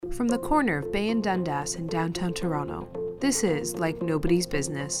From the corner of Bay and Dundas in downtown Toronto, this is Like Nobody's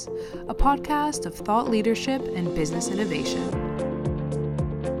Business, a podcast of thought leadership and business innovation.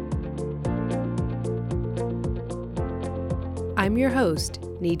 I'm your host,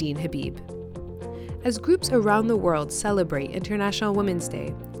 Nadine Habib. As groups around the world celebrate International Women's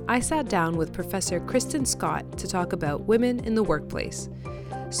Day, I sat down with Professor Kristen Scott to talk about women in the workplace.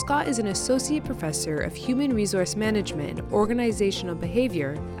 Scott is an associate professor of human resource management and organizational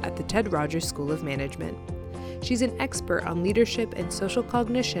behavior at the Ted Rogers School of Management. She's an expert on leadership and social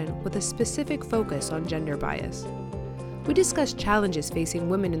cognition with a specific focus on gender bias. We discuss challenges facing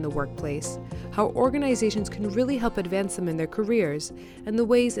women in the workplace, how organizations can really help advance them in their careers, and the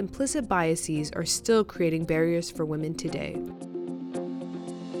ways implicit biases are still creating barriers for women today.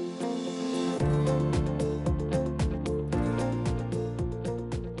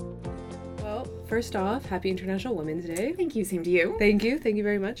 First off, happy International Women's Day. Thank you, same to you. Thank you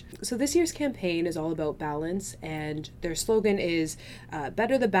very much. So this year's campaign is all about balance, and their slogan is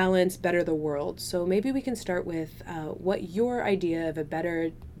better the balance, better the world. So maybe we can start with what your idea of a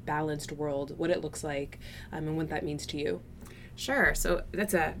better balanced world, what it looks like, and what that means to you. Sure, so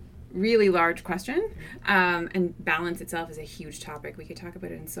that's a really large question, and balance itself is a huge topic. We could talk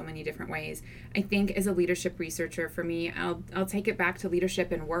about it in so many different ways. I think as a leadership researcher, for me, I'll take it back to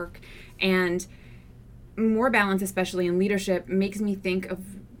leadership and work, and more balance, especially in leadership, makes me think of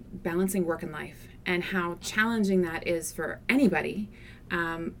balancing work and life and how challenging that is for anybody.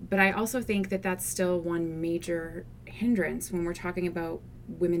 But I also think that that's still one major hindrance when we're talking about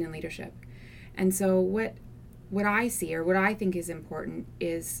women in leadership. And so what I see, or what I think is important,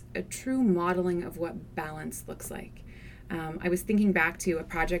 is a true modeling of what balance looks like. I was thinking back to a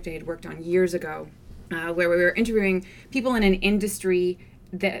project I had worked on years ago where we were interviewing people in an industry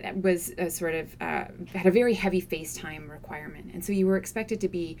that was had a very heavy face time requirement. And so you were expected to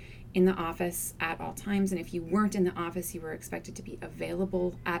be in the office at all times. And if you weren't in the office, you were expected to be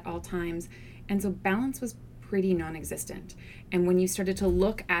available at all times. And so balance was pretty non-existent. And when you started to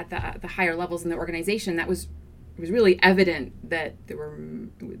look at the higher levels in the organization, it was really evident that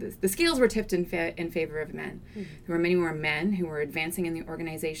the scales were tipped in favor of men. Mm-hmm. There were many more men who were advancing in the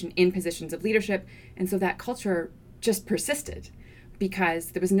organization in positions of leadership. And so that culture just persisted,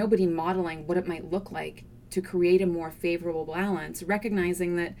 because there was nobody modeling what it might look like to create a more favorable balance,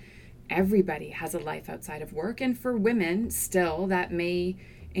 recognizing that everybody has a life outside of work. And for women, still, that may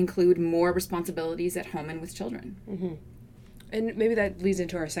include more responsibilities at home and with children. Mm-hmm. And maybe that leads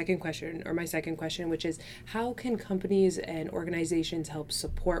into our second question, or my second question, which is, how can companies and organizations help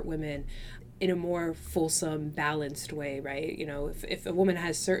support women in a more fulsome, balanced way, right? You know, if a woman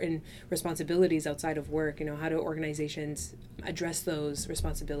has certain responsibilities outside of work, you know, how do organizations address those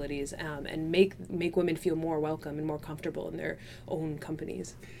responsibilities and make women feel more welcome and more comfortable in their own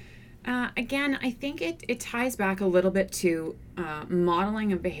companies? Again, I think it ties back a little bit to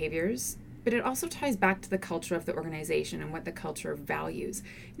modeling of behaviors, but it also ties back to the culture of the organization and what the culture values.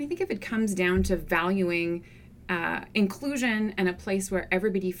 And I think if it comes down to valuing inclusion and a place where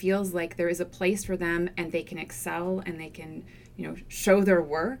everybody feels like there is a place for them and they can excel and they can, show their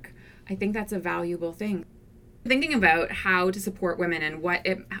work, I think that's a valuable thing. Thinking about how to support women and what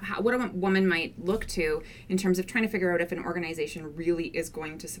a woman might look to in terms of trying to figure out if an organization really is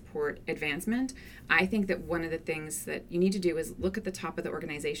going to support advancement, I think that one of the things that you need to do is look at the top of the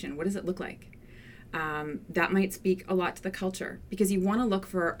organization. What does it look like? That might speak a lot to the culture, because you want to look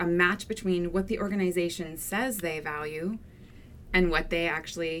for a match between what the organization says they value and what they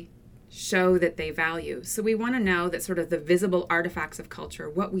actually show that they value. So we want to know that sort of the visible artifacts of culture,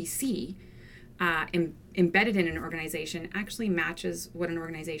 what we see embedded in an organization, actually matches what an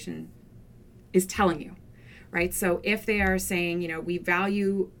organization is telling you, right? So if they are saying, we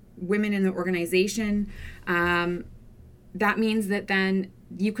value women in the organization, that means that then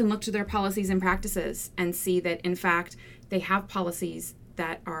you can look to their policies and practices and see that, in fact, they have policies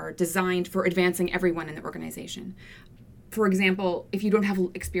that are designed for advancing everyone in the organization. For example, if you don't have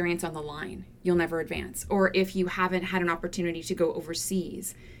experience on the line, you'll never advance. Or if you haven't had an opportunity to go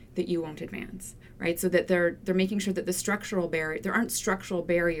overseas, that you won't advance, right? So that they're making sure that there aren't structural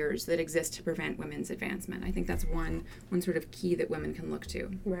barriers that exist to prevent women's advancement. I think that's one sort of key that women can look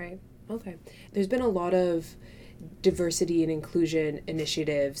to. Right. Okay. There's been a lot of diversity and inclusion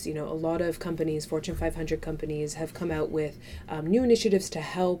initiatives. A lot of companies, Fortune 500 companies, have come out with new initiatives to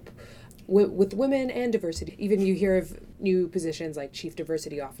help with women and diversity. Even you hear of new positions like chief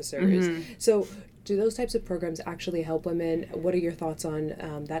diversity officers. Mm-hmm. So do those types of programs actually help women? What are your thoughts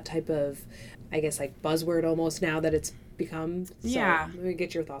on that type of, I guess, like buzzword almost now that it's become? So yeah. Let me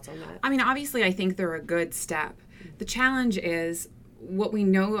get your thoughts on that. I mean, obviously, I think they're a good step. The challenge is, what we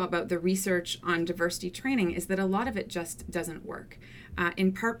know about the research on diversity training is that a lot of it just doesn't work,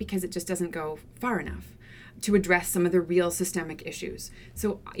 in part because it just doesn't go far enough to address some of the real systemic issues.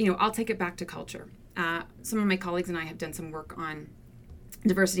 So, I'll take it back to culture. Some of my colleagues and I have done some work on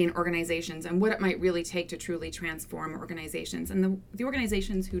diversity in organizations and what it might really take to truly transform organizations. And the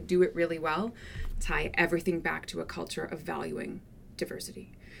organizations who do it really well tie everything back to a culture of valuing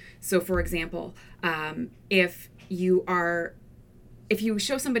diversity. So, for example, if you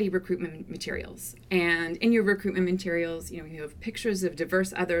show somebody recruitment materials, and in your recruitment materials, you have pictures of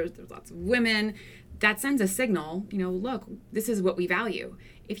diverse others, there's lots of women, that sends a signal, look, this is what we value.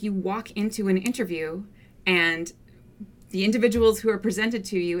 If you walk into an interview and the individuals who are presented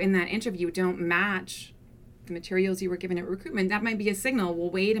to you in that interview don't match the materials you were given at recruitment, that might be a signal, well,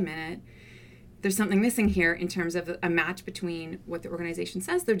 wait a minute, there's something missing here in terms of a match between what the organization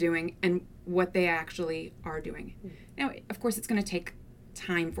says they're doing and what they actually are doing. Now, of course, it's going to take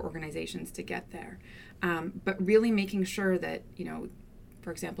time for organizations to get there, but really making sure that,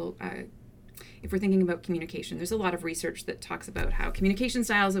 for example, if we're thinking about communication, there's a lot of research that talks about how communication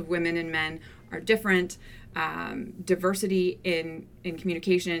styles of women and men are different. Diversity in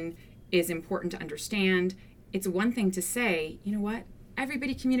communication is important to understand. It's one thing to say,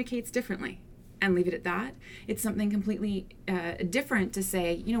 everybody communicates differently, and leave it at that. It's something completely different to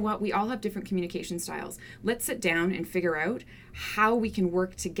say, we all have different communication styles. Let's sit down and figure out how we can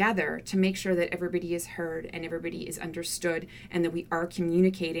work together to make sure that everybody is heard and everybody is understood, and that we are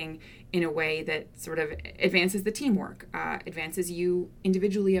communicating in a way that sort of advances the teamwork, advances you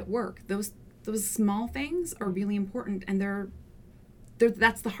individually at work. Those small things are really important, and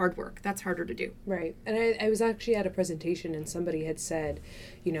that's the hard work. That's harder to do. Right. And I was actually at a presentation, and somebody had said,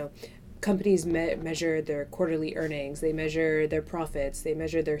 companies measure their quarterly earnings, they measure their profits, they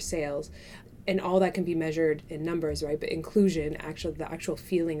measure their sales, and all that can be measured in numbers, right? But inclusion, the actual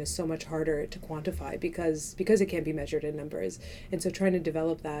feeling is so much harder to quantify because it can't be measured in numbers. And so trying to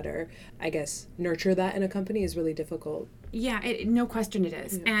develop that, or I guess nurture that in a company, is really difficult. Yeah, no question it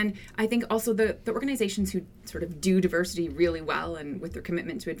is. Yeah. And I think also the organizations who sort of do diversity really well and with their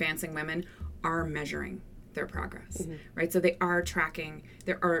commitment to advancing women are measuring their progress, right? So they are tracking,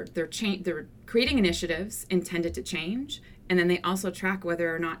 they're creating initiatives intended to change, and then they also track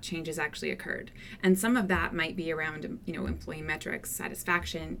whether or not change has actually occurred. And some of that might be around, employee metrics,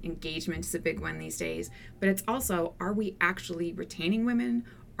 satisfaction, engagement is a big one these days, but it's also, are we actually retaining women?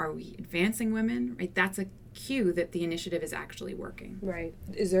 Are we advancing women, right? That's a cue that the initiative is actually working. Right.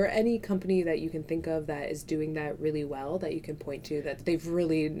 Is there any company that you can think of that is doing that really well, that you can point to, that they've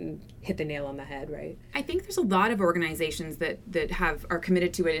really hit the nail on the head, right? I think there's a lot of organizations that are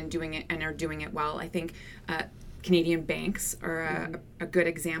committed to it and are doing it well. I think Canadian banks are a good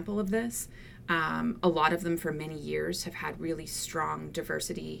example of this. A lot of them for many years have had really strong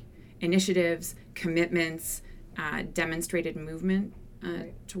diversity initiatives, commitments, demonstrated movement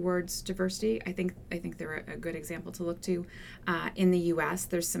towards diversity. I think they're a good example to look to. In the U.S.,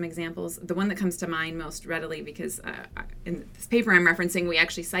 there's some examples. The one that comes to mind most readily, because in this paper I'm referencing, we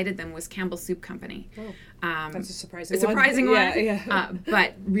actually cited them, was Campbell Soup Company. That's a surprising one. Yeah.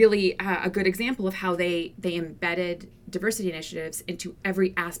 But really a good example of how they embedded diversity initiatives into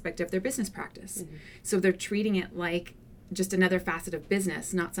every aspect of their business practice. So they're treating it like just another facet of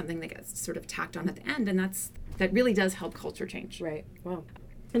business, not something that gets sort of tacked on at the end, and that really does help culture change. Right. Wow.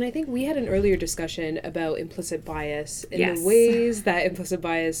 And I think we had an earlier discussion about implicit bias and Yes. the ways that implicit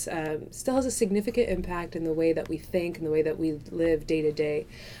bias still has a significant impact in the way that we think and the way that we live day to day.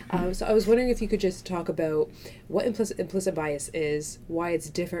 So I was wondering if you could just talk about what implicit bias is, why it's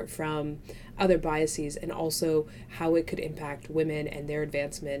different from other biases, and also how it could impact women and their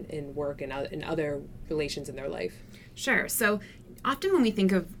advancement in work and in other relations in their life. Sure. So often when we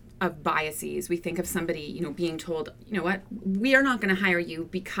think of biases, we think of somebody, being told, we are not going to hire you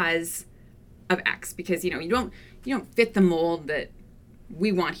because of X, because, you don't fit the mold that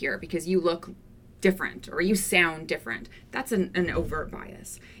we want here because you look different or you sound different. That's an overt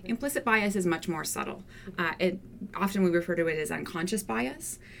bias. Implicit bias is much more subtle. Often we refer to it as unconscious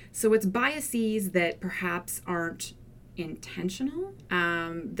bias. So it's biases that perhaps aren't intentional.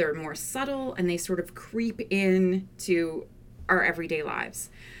 They're more subtle, and they sort of creep into our everyday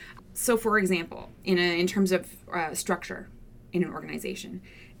lives. So, for example, in terms of structure in an organization,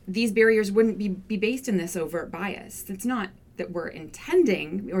 these barriers wouldn't be based in this overt bias. It's not that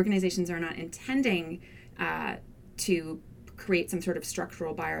organizations are not intending to create some sort of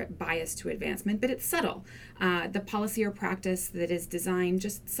structural bias to advancement, but it's subtle. The policy or practice that is designed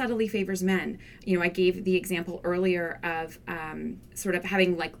just subtly favors men. I gave the example earlier of sort of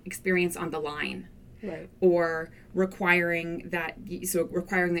having like experience on the line. Right. or requiring that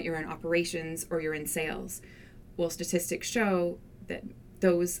you're in operations or you're in sales. Well, statistics show that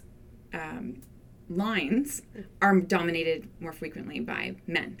those lines are dominated more frequently by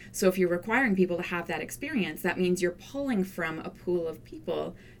men. So if you're requiring people to have that experience, that means you're pulling from a pool of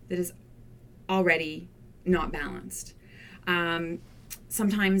people that is already not balanced.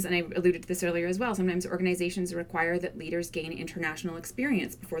 Sometimes, and I alluded to this earlier as well, sometimes organizations require that leaders gain international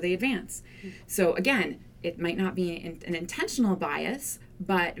experience before they advance. So again, it might not be an intentional bias,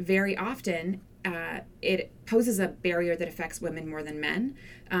 but very often it poses a barrier that affects women more than men.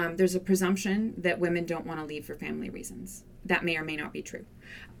 There's a presumption that women don't want to leave for family reasons. That may or may not be true.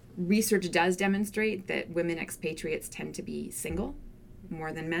 Research does demonstrate that women expatriates tend to be single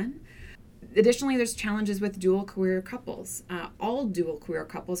more than men. Additionally, there's challenges with dual career couples. All dual career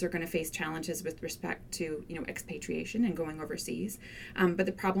couples are going to face challenges with respect to, expatriation and going overseas. But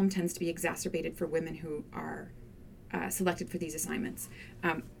the problem tends to be exacerbated for women who are selected for these assignments.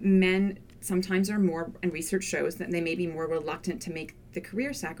 Men sometimes are more, and research shows that they may be more reluctant to make the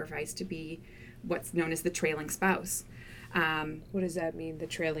career sacrifice to be what's known as the trailing spouse. What does that mean, the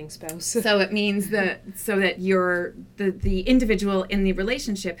trailing spouse? So it means that you're the individual in the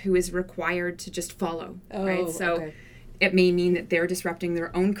relationship who is required to just follow, right? So okay. It may mean that they're disrupting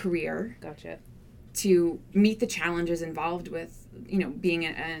their own career. Gotcha. To meet the challenges involved with, being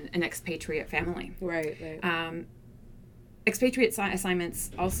an expatriate family. Right. Expatriate assignments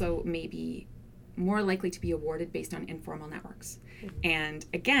also may be more likely to be awarded based on informal networks. Mm-hmm. And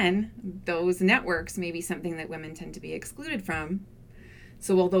again, those networks may be something that women tend to be excluded from.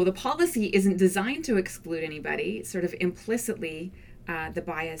 So although the policy isn't designed to exclude anybody, sort of implicitly, the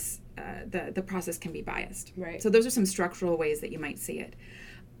bias, the process can be biased. Right. So those are some structural ways that you might see it.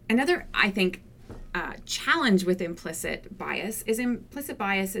 Another, I think, challenge with implicit bias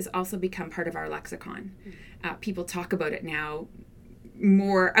has also become part of our lexicon. People talk about it now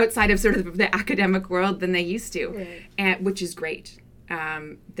more outside of sort of the academic world than they used to, right. Which is great.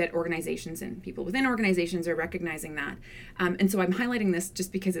 That organizations and people within organizations are recognizing that. And so I'm highlighting this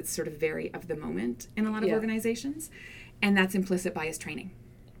just because it's sort of very of the moment in a lot of organizations. And that's implicit bias training.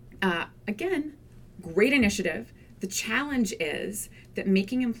 Again, great initiative. The challenge is that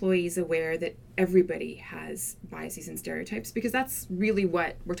making employees aware that everybody has biases and stereotypes, because that's really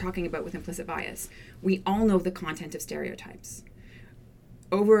what we're talking about with implicit bias. We all know the content of stereotypes.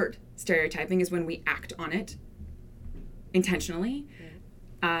 Overt stereotyping is when we act on it intentionally.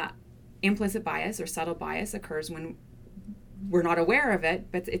 Implicit bias or subtle bias occurs when we're not aware of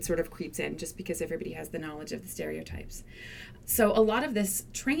it, but it sort of creeps in just because everybody has the knowledge of the stereotypes. So a lot of this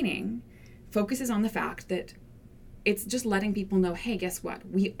training focuses on the fact that it's just letting people know, hey, guess what?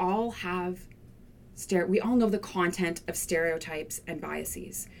 We all have we all know the content of stereotypes and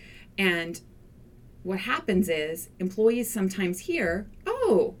biases. And what happens is employees sometimes hear,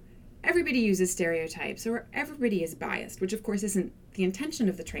 oh, everybody uses stereotypes or everybody is biased, which of course isn't the intention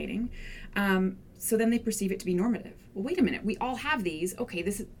of the training. So then they perceive it to be normative. Well, wait a minute, we all have these. Okay,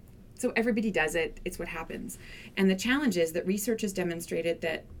 so everybody does it. It's what happens. And the challenge is that research has demonstrated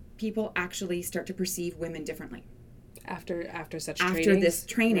that people actually start to perceive women differently. After this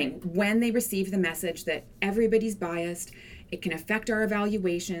training, right. When they receive the message that everybody's biased, it can affect our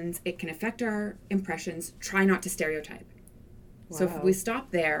evaluations, it can affect our impressions, try not to stereotype. Wow. So if we stop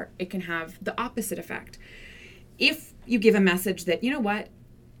there, it can have the opposite effect. If you give a message that, you know what,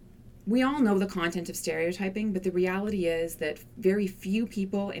 we all know the content of stereotyping, but the reality is that very few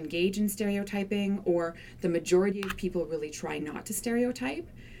people engage in stereotyping, or the majority of people really try not to stereotype,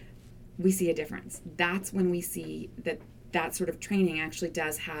 we see a difference. That's when we see that sort of training actually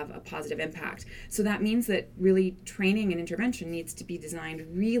does have a positive impact. So that means that really training and intervention needs to be designed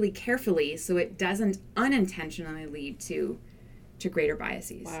really carefully so it doesn't unintentionally lead to greater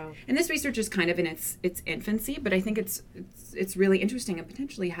biases. Wow. And this research is kind of in its infancy, but I think it's really interesting and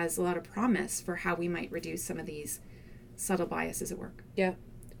potentially has a lot of promise for how we might reduce some of these subtle biases at work. Yeah.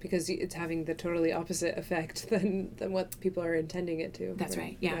 Because it's having the totally opposite effect than what people are intending it to. That's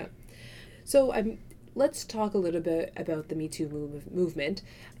right. Yeah. So let's talk a little bit about the Me Too movement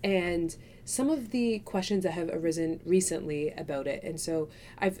and some of the questions that have arisen recently about it. And so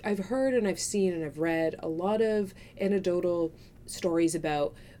I've heard and I've seen and I've read a lot of anecdotal stories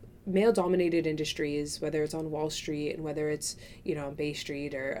about male-dominated industries, whether it's on Wall Street and whether it's, on Bay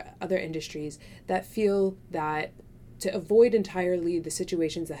Street or other industries, that feel that to avoid entirely the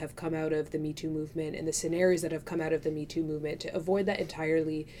situations that have come out of the Me Too movement and the scenarios that have come out of the Me Too movement, to avoid that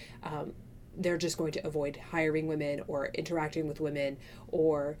entirely, they're just going to avoid hiring women or interacting with women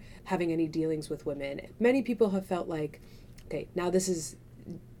or having any dealings with women. Many people have felt like, okay, now this is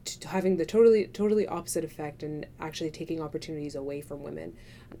having the totally opposite effect and actually taking opportunities away from women.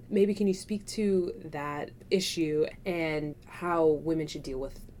 Maybe can you speak to that issue and how women should deal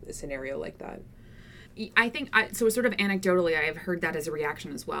with a scenario like that? I think, so sort of anecdotally, I've heard that as a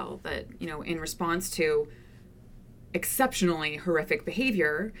reaction as well, that, in response to exceptionally horrific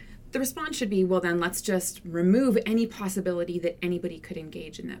behavior, the response should be, well, then let's just remove any possibility that anybody could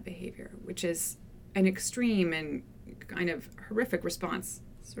engage in that behavior, which is an extreme and kind of horrific response,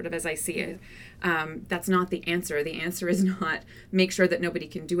 sort of as I see it. That's not the answer. The answer is not make sure that nobody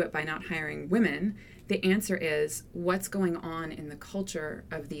can do it by not hiring women. The answer is what's going on in the culture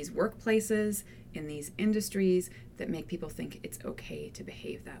of these workplaces, in these industries, that make people think it's okay to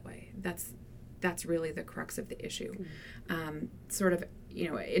behave that way. That's really the crux of the issue. Sort of,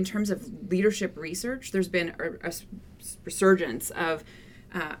 in terms of leadership research, there's been a resurgence of,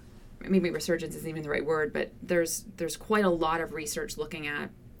 maybe resurgence isn't even the right word, but there's quite a lot of research looking at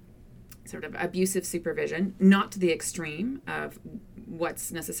sort of abusive supervision, not to the extreme of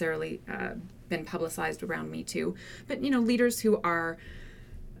what's necessarily been publicized around Me Too, but, leaders who are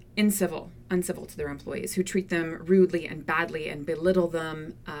uncivil to their employees, who treat them rudely and badly and belittle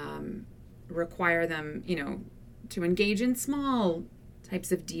them, require them, to engage in small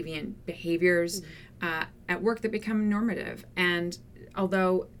types of deviant behaviors at work that become normative. And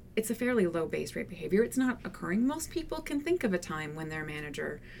although it's a fairly low base rate behavior, it's not occurring. Most people can think of a time when their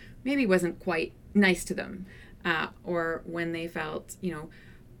manager maybe wasn't quite nice to them, or when they felt,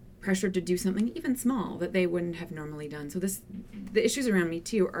 pressured to do something even small that they wouldn't have normally done. So the issues around Me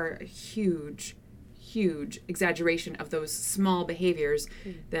Too are a huge exaggeration of those small behaviors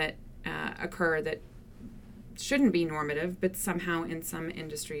that occur that shouldn't be normative, but somehow in some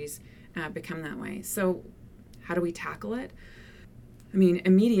industries become that way. So how do we tackle it? I mean,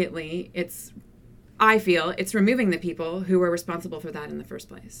 immediately I feel it's removing the people who were responsible for that in the first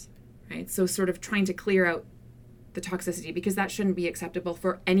place, right? So sort of trying to clear out the toxicity, because that shouldn't be acceptable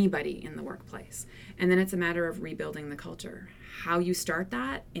for anybody in the workplace. And then it's a matter of rebuilding the culture. How you start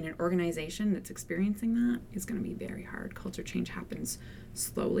that in an organization that's experiencing that is going to be very hard. Culture change happens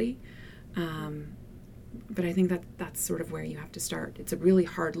slowly. But I think that's sort of where you have to start. It's a really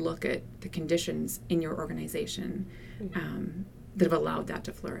hard look at the conditions in your organization that have allowed that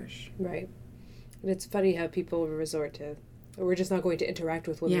to flourish. Right. And it's funny how people resort to, we're just not going to interact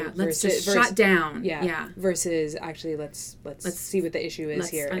with women. Yeah, let's just shut down. Yeah. Versus actually, let's see what the issue is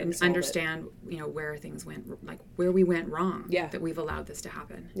here and understand, where things went, like where we went wrong. Yeah. That we've allowed this to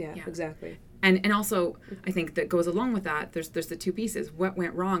happen. Yeah. Exactly. And also, I think that goes along with that. There's the two pieces: what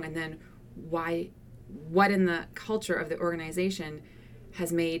went wrong, and then what in the culture of the organization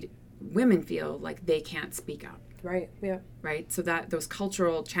has made women feel like they can't speak up. Right. Yeah. Right. So that those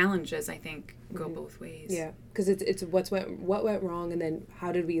cultural challenges, I think, go both ways. Yeah. Because it's what went wrong, and then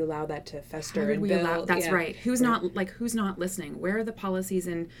how did we allow that to fester and build? That's right. Who's not listening? Where are the policies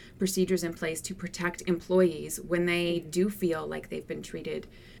and procedures in place to protect employees when they do feel like they've been treated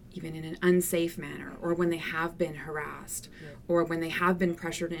even in an unsafe manner, or when they have been harassed, or when they have been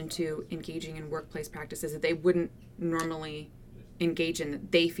pressured into engaging in workplace practices that they wouldn't normally engage in,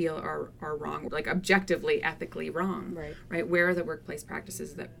 that they feel are wrong, like objectively, ethically wrong. Right? Where are the workplace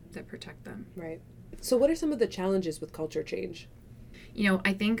practices that protect them? Right. So what are some of the challenges with culture change?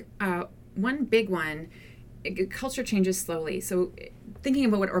 I think one big one, culture changes slowly. So thinking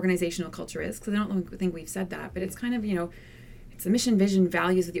about what organizational culture is, because I don't think we've said that, but it's kind of, it's the mission, vision,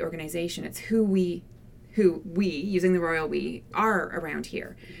 values of the organization. It's who we, using the royal we, are around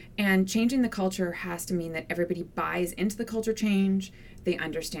here. And changing the culture has to mean that everybody buys into the culture change, they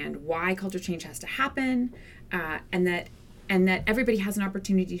understand why culture change has to happen, and that everybody has an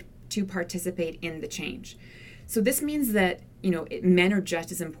opportunity to participate in the change. So this means that, men are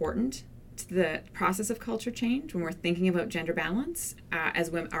just as important to the process of culture change when we're thinking about gender balance as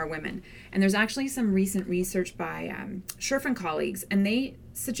are women. And there's actually some recent research by Scherf and colleagues, and they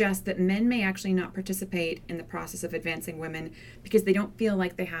suggest that men may actually not participate in the process of advancing women because they don't feel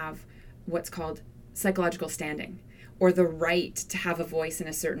like they have what's called psychological standing or the right to have a voice in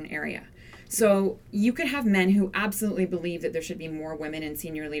a certain area. So you could have men who absolutely believe that there should be more women in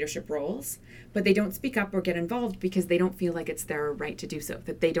senior leadership roles, but they don't speak up or get involved because they don't feel like it's their right to do so,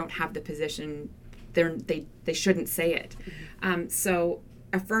 that they don't have the position, they shouldn't say it. So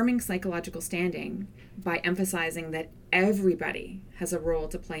affirming psychological standing by emphasizing that everybody has a role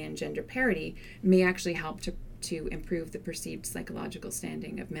to play in gender parity may actually help to to improve the perceived psychological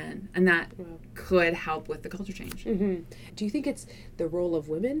standing of men. And that could help with the culture change. Mm-hmm. Do you think it's the role of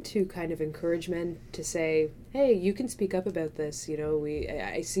women to kind of encourage men to say, hey, you can speak up about this,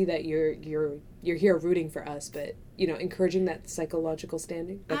 I see that you're here rooting for us, but encouraging that psychological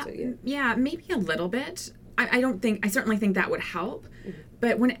standing? Yeah, maybe a little bit. I certainly think that would help. Mm-hmm.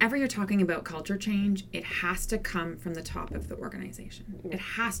 But whenever you're talking about culture change, it has to come from the top of the organization. Mm-hmm. It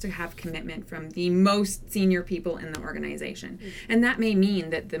has to have commitment from the most senior people in the organization. Mm-hmm. And that may mean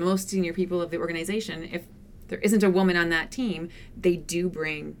that the most senior people of the organization, if there isn't a woman on that team, they do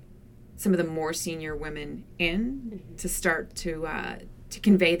bring some of the more senior women in to start to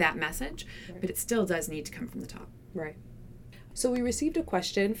convey that message. Right. But it still does need to come from the top. Right. So we received a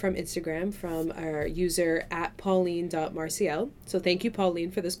question from Instagram from our user @Pauline.Marcial. So thank you,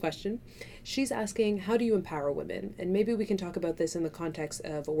 Pauline, for this question. She's asking, how do you empower women? And maybe we can talk about this in the context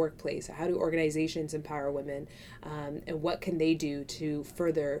of a workplace. How do organizations empower women? And what can they do to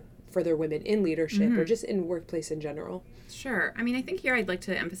further women in leadership or just in workplace in general? Sure. I mean, I think here I'd like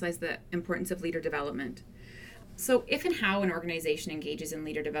to emphasize the importance of leader development. So if and how an organization engages in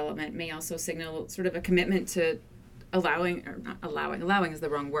leader development may also signal sort of a commitment to allowing is the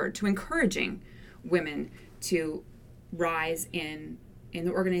wrong word, to encouraging women to rise in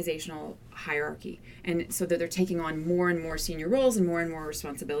the organizational hierarchy, and so that they're taking on more and more senior roles and more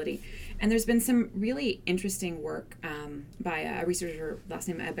responsibility. And there's been some really interesting work by a researcher, last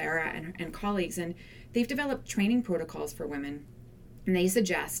name Ibarra, and colleagues, and they've developed training protocols for women, and they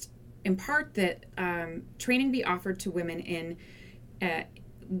suggest in part that training be offered to women in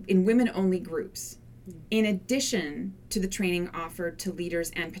women-only groups, in addition to the training offered to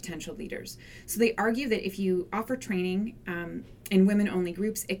leaders and potential leaders. So they argue that if you offer training in women-only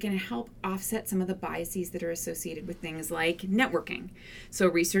groups, it can help offset some of the biases that are associated with things like networking. So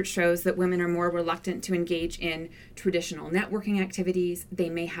research shows that women are more reluctant to engage in traditional networking activities. They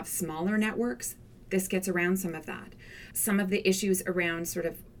may have smaller networks. This gets around some of that. Some of the issues around sort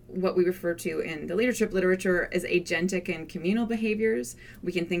of what we refer to in the leadership literature as agentic and communal behaviors.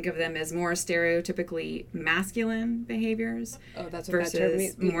 We can think of them as more stereotypically masculine behaviors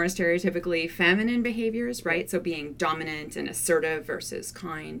versus more stereotypically feminine behaviors, right? So being dominant and assertive versus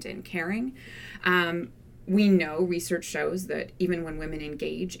kind and caring. We know research shows that even when women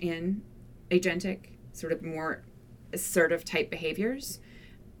engage in agentic, sort of more assertive type behaviors,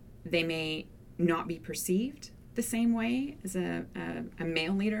 they may not be perceived the same way as a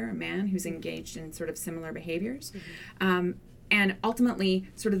male leader, a man who's engaged in sort of similar behaviors. Mm-hmm. And ultimately,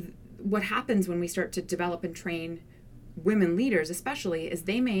 sort of what happens when we start to develop and train women leaders especially is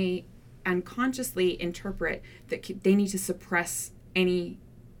they may unconsciously interpret that they need to suppress any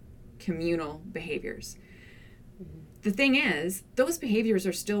communal behaviors. Mm-hmm. The thing is, those behaviors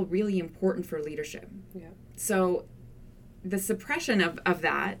are still really important for leadership. Yeah. So the suppression of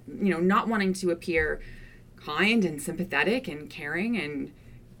that, not wanting to appear kind and sympathetic and caring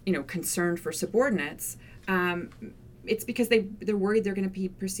and concerned for subordinates, it's because they're worried they're going to be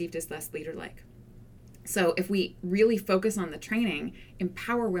perceived as less leader-like. So if we really focus on the training,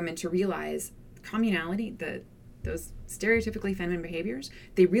 empower women to realize communality, those stereotypically feminine behaviors,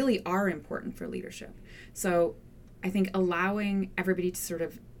 they really are important for leadership. So I think allowing everybody to sort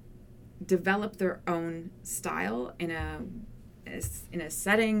of develop their own style in a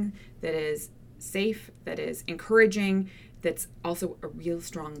setting that is safe, that is encouraging, that's also a real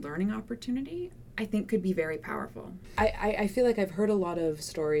strong learning opportunity, I think could be very powerful. I feel like I've heard a lot of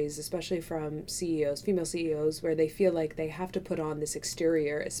stories, especially from CEOs, female CEOs, where they feel like they have to put on this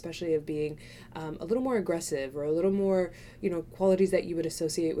exterior, especially of being a little more aggressive or a little more, qualities that you would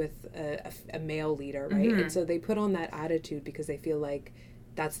associate with a male leader, right? Mm-hmm. And so they put on that attitude because they feel like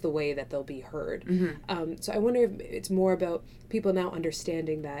that's the way that they'll be heard. Mm-hmm. So I wonder if it's more about people now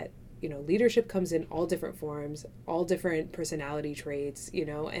understanding that leadership comes in all different forms, all different personality traits,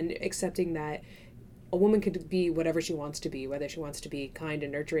 and accepting that a woman could be whatever she wants to be, whether she wants to be kind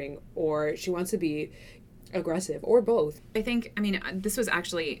and nurturing or she wants to be aggressive or both. I think, this was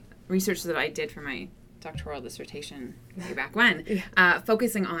actually research that I did for my doctoral dissertation way back when,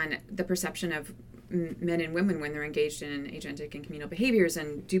 focusing on the perception of men and women when they're engaged in agentic and communal behaviors,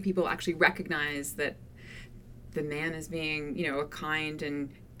 and do people actually recognize that the man is being, a kind and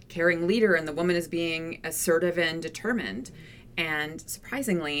caring leader and the woman is being assertive and determined. And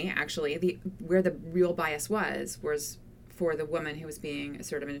surprisingly, actually, where the real bias was for the woman who was being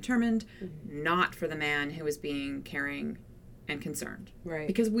assertive and determined, not for the man who was being caring and concerned. Right.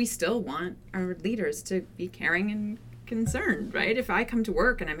 Because we still want our leaders to be caring and concerned, right? If I come to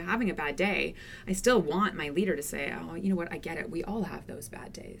work and I'm having a bad day, I still want my leader to say, oh, you know what, I get it. We all have those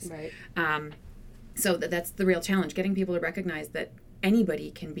bad days. Right. So that's the real challenge, getting people to recognize that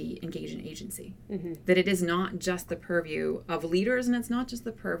anybody can be engaged in agency, that it is not just the purview of leaders, and it's not just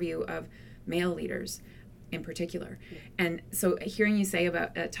the purview of male leaders in particular. And so hearing you say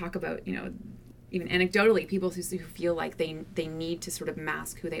about, talk about, even anecdotally, people who feel like they need to sort of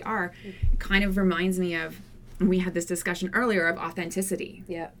mask who they are, kind of reminds me of, we had this discussion earlier, of authenticity.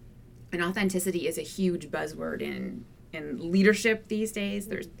 Yeah. And authenticity is a huge buzzword in leadership these days.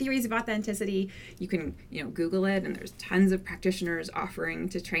 There's theories of authenticity. You can, Google it, and there's tons of practitioners offering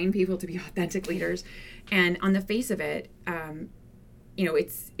to train people to be authentic leaders. And on the face of it,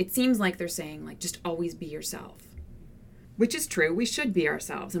 it seems like they're saying, like, just always be yourself, which is true. We should be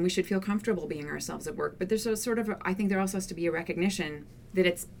ourselves, and we should feel comfortable being ourselves at work. But there's I think there also has to be a recognition that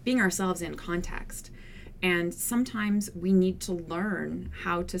it's being ourselves in context. And sometimes we need to learn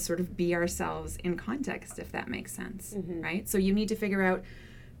how to sort of be ourselves in context, if that makes sense, right? So you need to figure out,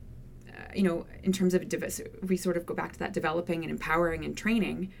 in terms of, we sort of go back to that developing and empowering and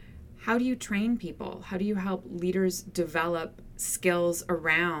training, how do you train people? How do you help leaders develop skills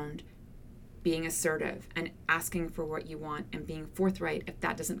around being assertive and asking for what you want and being forthright if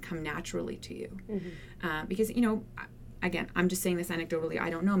that doesn't come naturally to you? Because, again, I'm just saying this anecdotally.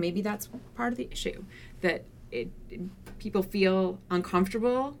 I don't know. Maybe that's part of the issue, that people feel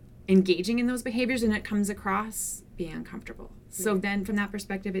uncomfortable engaging in those behaviors, and it comes across being uncomfortable. So then from that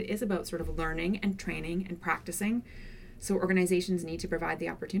perspective, it is about sort of learning and training and practicing. So organizations need to provide the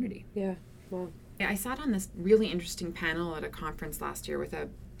opportunity. Yeah. Wow. I sat on this really interesting panel at a conference last year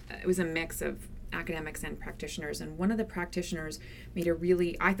it was a mix of academics and practitioners. And one of the practitioners made a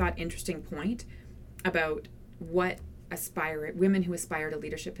really, I thought, interesting point about what women who aspire to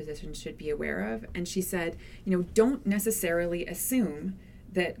leadership positions should be aware of. And she said, don't necessarily assume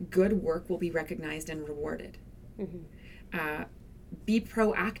that good work will be recognized and rewarded. Be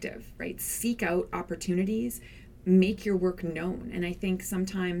proactive, right? Seek out opportunities, make your work known. And I think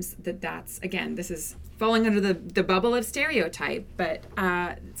sometimes that's, again, this is falling under the bubble of stereotype, but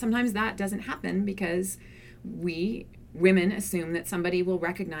sometimes that doesn't happen because women assume that somebody will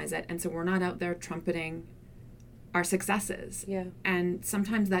recognize it. And so we're not out there trumpeting our successes. Yeah. And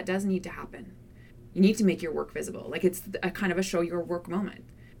sometimes that does need to happen. You need to make your work visible. Like, it's a kind of a show your work moment.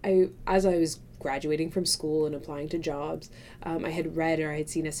 As I was graduating from school and applying to jobs, I had read, or I had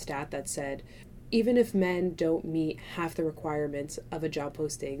seen a stat that said, even if men don't meet half the requirements of a job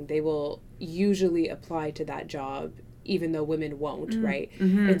posting, they will usually apply to that job, even though women won't, right?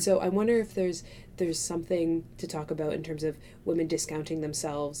 And so I wonder if there's something to talk about in terms of women discounting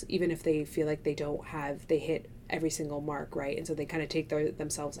themselves, even if they feel like they hit every single mark, right? And so they kind of take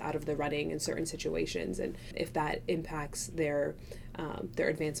themselves out of the running in certain situations, and if that impacts their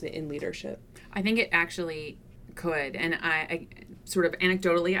advancement in leadership. I think it actually could, and I sort of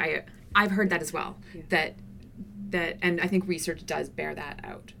anecdotally, I've heard that as well, that and I think research does bear that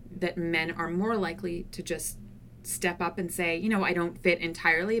out, that men are more likely to just step up and say, I don't fit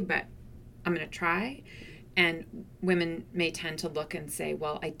entirely, but I'm going to try. And women may tend to look and say,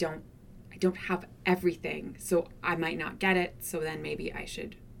 well, I don't have everything, so I might not get it, so then maybe I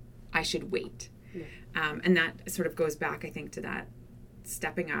should wait. And that sort of goes back, I think, to that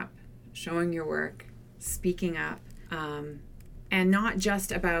stepping up, showing your work, speaking up, and it's not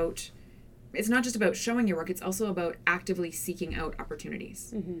just about showing your work, it's also about actively seeking out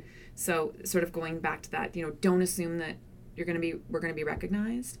opportunities. So sort of going back to that, don't assume that we're going to be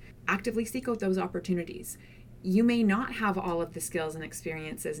recognized. Actively seek out those opportunities. You may not have all of the skills and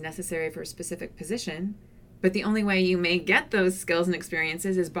experiences necessary for a specific position, but the only way you may get those skills and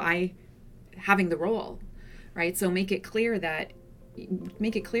experiences is by having the role, right? So make it clear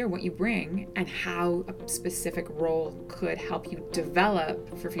what you bring and how a specific role could help you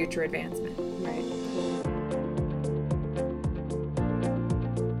develop for future advancement, right?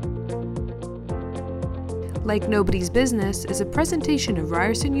 Like Nobody's Business is a presentation of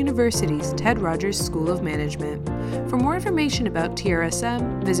Ryerson University's Ted Rogers School of Management. For more information about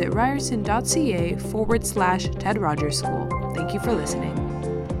TRSM, visit ryerson.ca/Ted Rogers School. Thank you for listening.